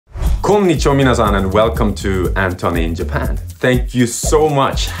Konnichiwa minasan and welcome to Anton in Japan. Thank you so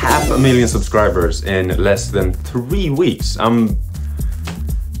much. 500,000 subscribers in less than 3 weeks. I'm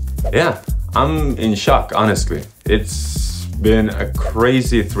in shock, honestly. It's been a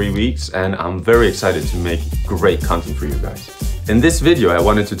crazy 3 weeks and I'm very excited to make great content for you guys. In this video, I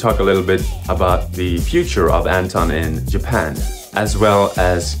wanted to talk a little bit about the future of Anton in Japan, as well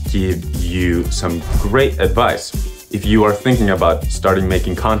as give you some great advice if you are thinking about starting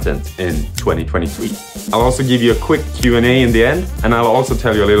making content in 2023. I'll also give you a quick Q&A in the end, and I'll also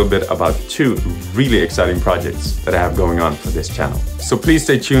tell you a little bit about 2 really exciting projects that I have going on for this channel. So please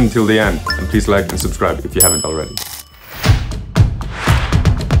stay tuned till the end, and please like and subscribe if you haven't already.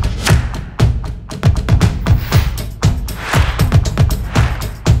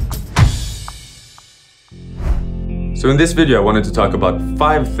 So in this video, I wanted to talk about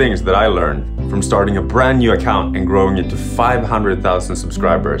 5 things that I learned from starting a brand new account and growing it to 500,000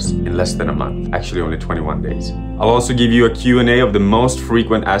 subscribers in less than a month. Actually, only 21 days. I'll also give you a Q&A of the most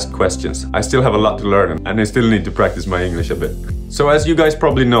frequent asked questions. I still have a lot to learn and I still need to practice my English a bit. So as you guys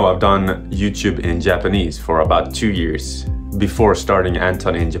probably know, I've done YouTube in Japanese for about 2 years before starting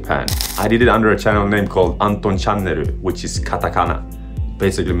Anton in Japan. I did it under a channel name called Anton Channel, which is katakana.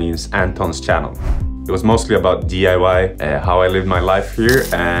 Basically means Anton's channel. It was mostly about DIY, how I lived my life here,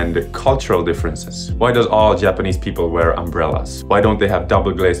 and cultural differences. Why does all Japanese people wear umbrellas? Why don't they have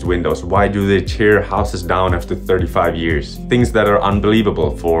double glazed windows? Why do they tear houses down after 35 years? Things that are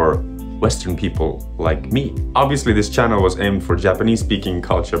unbelievable for Western people like me. Obviously, this channel was aimed for Japanese-speaking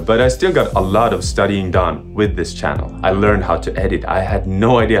culture, but I still got a lot of studying done with this channel. I learned how to edit. I had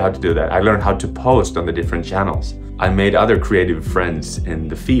no idea how to do that. I learned how to post on the different channels. I made other creative friends in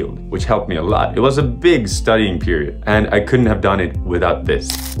the field, which helped me a lot. It was a big studying period, and I couldn't have done it without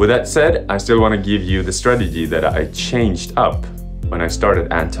this. With that said, I still want to give you the strategy that I changed up when I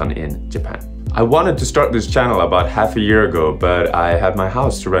started Anton in Japan. I wanted to start this channel about half a year ago, but I had my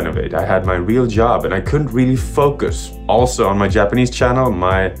house to renovate. I had my real job and I couldn't really focus. Also on my Japanese channel,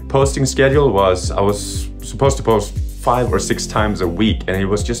 my posting schedule was, I was supposed to post 5 or 6 times a week, and it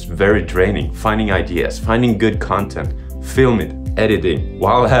was just very draining. Finding ideas, finding good content, film it, editing,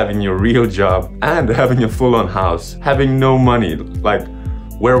 while having your real job and having a full-on house, having no money. Like,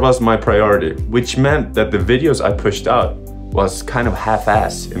 where was my priority? Which meant that the videos I pushed out was kind of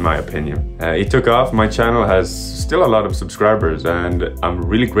half-ass in my opinion. It took off. My channel has still a lot of subscribers and I'm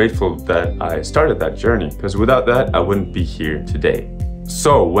really grateful that I started that journey, because without that I wouldn't be here today.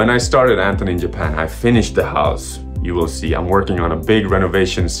 So when I started Anton in Japan, I finished the house. You will see I'm working on a big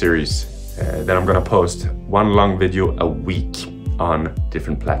renovation series that I'm gonna post 1 long video a week on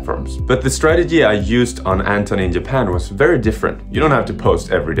different platforms. But the strategy I used on Anton in Japan was very different. You don't have to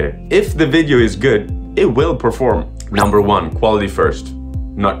post every day. If the video is good, it will perform. Number 1, quality first,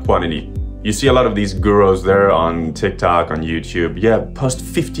 not quantity. You see a lot of these gurus there on TikTok, on YouTube. Yeah, post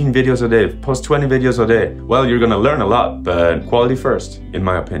 15 videos a day, post 20 videos a day. Well, you're gonna learn a lot, but quality first, in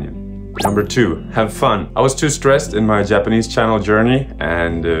my opinion. Number 2, have fun. I was too stressed in my Japanese channel journey,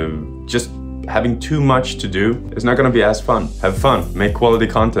 and just having too much to do is not gonna be as fun. Have fun, make quality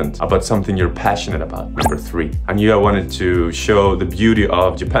content about something you're passionate about. Number 3, I knew I wanted to show the beauty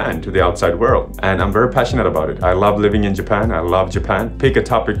of Japan to the outside world, and I'm very passionate about it. I love living in Japan, I love Japan. Pick a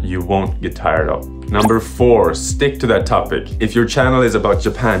topic you won't get tired of. Number 4, stick to that topic. If your channel is about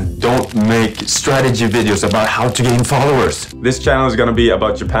Japan, don't make strategy videos about how to gain followers. This channel is gonna be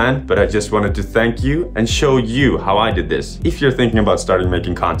about Japan, but I just wanted to thank you and show you how I did this, if you're thinking about starting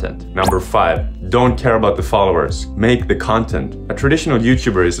making content. Number 5, don't care about the followers. Make the content. A traditional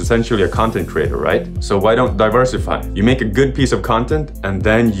YouTuber is essentially a content creator, right? So why don't diversify? You make a good piece of content and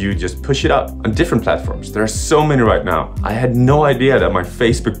then you just push it out on different platforms. There are so many right now. I had no idea that my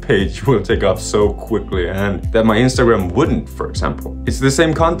Facebook page will take off so quickly and that my Instagram wouldn't, for example. It's the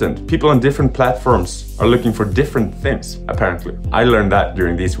same content. People on different platforms are looking for different things, apparently. I learned that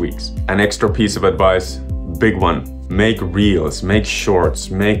during these weeks. An extra piece of advice, big one. Make reels, make shorts,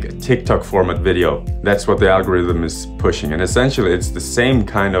 make a TikTok format video. That's what the algorithm is pushing. And essentially it's the same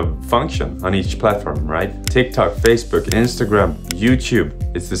kind of function on each platform, right? TikTok, Facebook, Instagram, YouTube,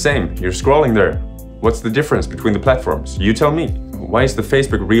 it's the same. You're scrolling there. What's the difference between the platforms? You tell me. Why is the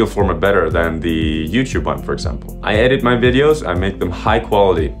Facebook reel format better than the YouTube one, for example? I edit my videos, I make them high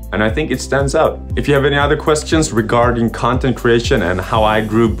quality, and I think it stands out. If you have any other questions regarding content creation and how I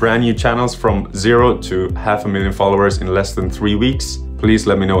grew brand new channels from 0 to 500,000 followers in less than 3 weeks, please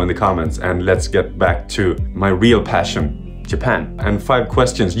let me know in the comments, and let's get back to my real passion, Japan. And 5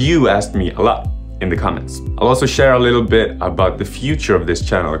 questions you asked me a lot in the comments. I'll also share a little bit about the future of this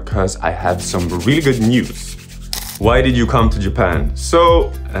channel, because I have some really good news. Why did you come to Japan?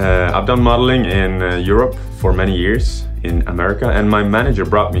 So, I've done modeling in Europe for many years, in America, and my manager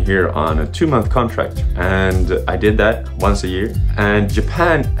brought me here on a 2-month contract, and I did that once a year. And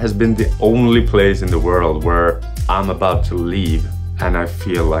Japan has been the only place in the world where I'm about to leave and I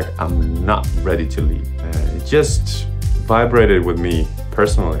feel like I'm not ready to leave. It just vibrated with me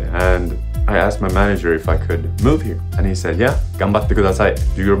personally, and I asked my manager if I could move here, and he said, yeah, ganbatte kudasai,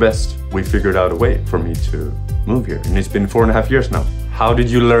 do your best. We figured out a way for me to move here, and it's been 4.5 years now. How did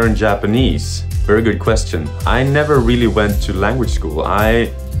you learn Japanese? Very good question. I never really went to language school.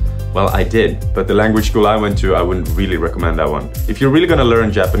 Well, I did, but the language school I went to, I wouldn't really recommend that one. If you're really gonna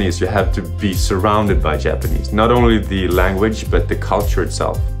learn Japanese, you have to be surrounded by Japanese. Not only the language, but the culture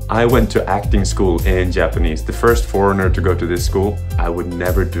itself. I went to acting school in Japanese. The first foreigner to go to this school. I would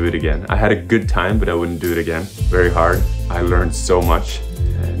never do it again. I had a good time, but I wouldn't do it again. Very hard. I learned so much.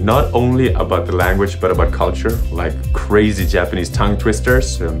 Not only about the language, but about culture, like crazy Japanese tongue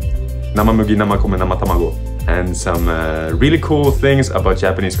twisters, namamugi, namakome, namatamago, and some really cool things about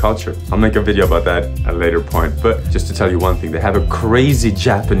Japanese culture. I'll make a video about that at a later point, but just to tell you one thing, they have a crazy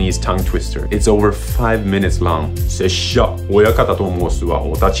Japanese tongue twister. It's over 5 minutes long. 拙者、親方と申すは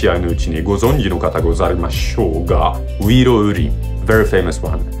お立ち会いのうちにご存知の方ございましょうが、ウィロウリ。Very famous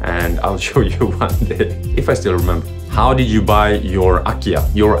one, and I'll show you one day, if I still remember. How did you buy your akiya,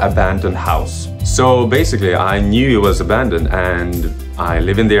 your abandoned house? So basically, I knew it was abandoned, and I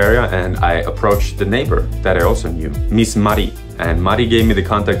live in the area, and I approached the neighbor that I also knew, Miss Mari. And Mari gave me the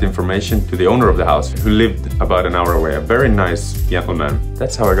contact information to the owner of the house, who lived about an hour away, a very nice gentleman.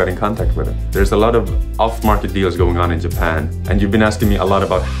 That's how I got in contact with him. There's a lot of off-market deals going on in Japan, and you've been asking me a lot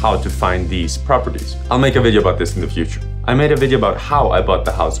about how to find these properties. I'll make a video about this in the future. I made a video about how I bought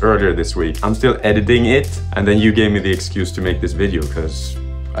the house earlier this week. I'm still editing it, and then you gave me the excuse to make this video because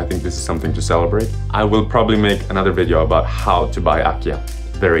I think this is something to celebrate. I will probably make another video about how to buy akiya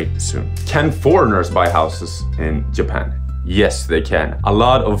very soon. Can foreigners buy houses in Japan? Yes, they can. A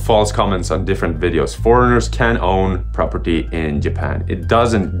lot of false comments on different videos. Foreigners can own property in Japan. It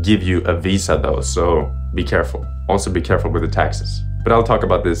doesn't give you a visa though, so be careful. Also be careful with the taxes. But I'll talk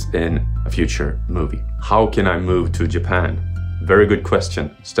about this in a future movie. How can I move to Japan? Very good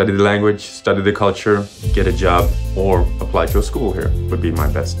question. Study the language, study the culture, get a job, or apply to a school here would be my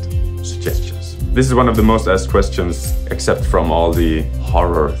best suggestions. This is one of the most asked questions, except from all the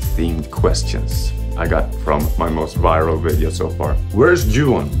horror-themed questions I got from my most viral video so far. Where's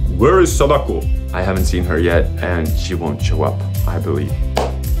Juwon? Where is Sadako? I haven't seen her yet, and she won't show up, I believe.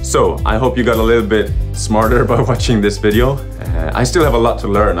 So, I hope you got a little bit smarter by watching this video. I still have a lot to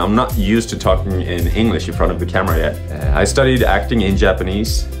learn. I'm not used to talking in English in front of the camera yet. I studied acting in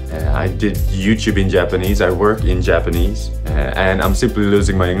Japanese. I did YouTube in Japanese. I work in Japanese. And I'm simply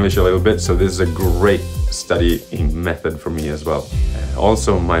losing my English a little bit, so this is a great studying method for me as well.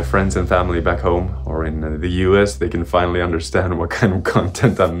 Also, my friends and family back home or in the US, they can finally understand what kind of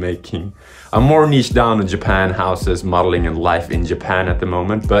content I'm making. I'm more niche down on Japan, houses, modeling, and life in Japan at the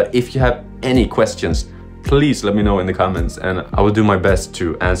moment, but if you have any questions, please let me know in the comments and I will do my best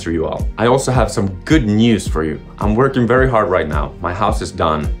to answer you all. I also have some good news for you. I'm working very hard right now. My house is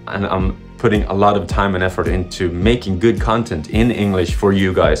done and I'm putting a lot of time and effort into making good content in English for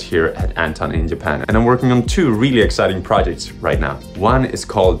you guys here at Anton in Japan. And I'm working on 2 really exciting projects right now. One is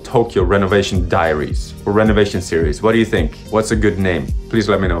called Tokyo Renovation Diaries, or Renovation Series. What do you think? What's a good name? Please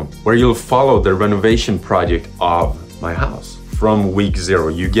let me know. Where you'll follow the renovation project of my house. From week 0,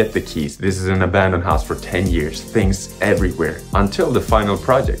 you get the keys. This is an abandoned house for 10 years, things everywhere, until the final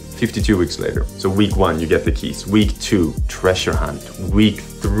project, 52 weeks later. So week 1, you get the keys. Week 2, treasure hunt. Week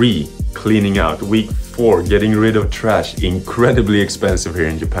 3, cleaning out. Week 4, getting rid of trash. Incredibly expensive here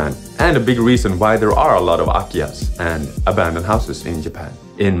in Japan. And a big reason why there are a lot of akiyas and abandoned houses in Japan,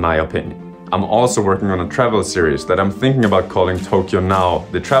 in my opinion. I'm also working on a travel series that I'm thinking about calling Tokyo Now,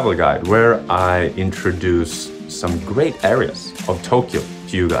 the travel guide, where I introduce some great areas of Tokyo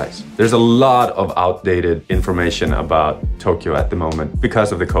to you guys. There's a lot of outdated information about Tokyo at the moment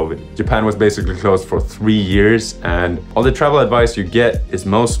because of the COVID. Japan was basically closed for 3 years and all the travel advice you get is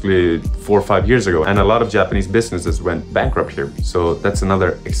mostly 4 or 5 years ago, and a lot of Japanese businesses went bankrupt here. So that's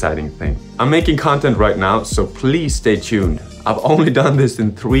another exciting thing. I'm making content right now, so please stay tuned. I've only done this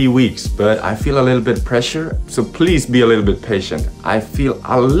in 3 weeks, but I feel a little bit pressure, so please be a little bit patient. I feel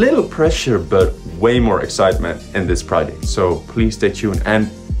a little pressure, but way more excitement in this project. So please stay tuned and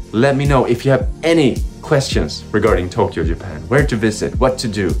let me know if you have any questions regarding Tokyo, Japan. Where to visit, what to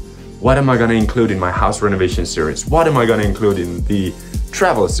do, what am I gonna include in my house renovation series, what am I gonna include in the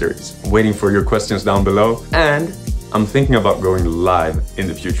travel series. I'm waiting for your questions down below, and I'm thinking about going live in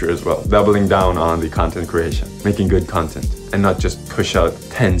the future as well, doubling down on the content creation, making good content, and not just push out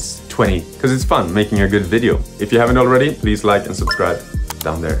 10s, 20, because it's fun making a good video. If you haven't already, please like and subscribe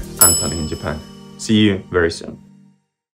down there. Anton in Japan. See you very soon.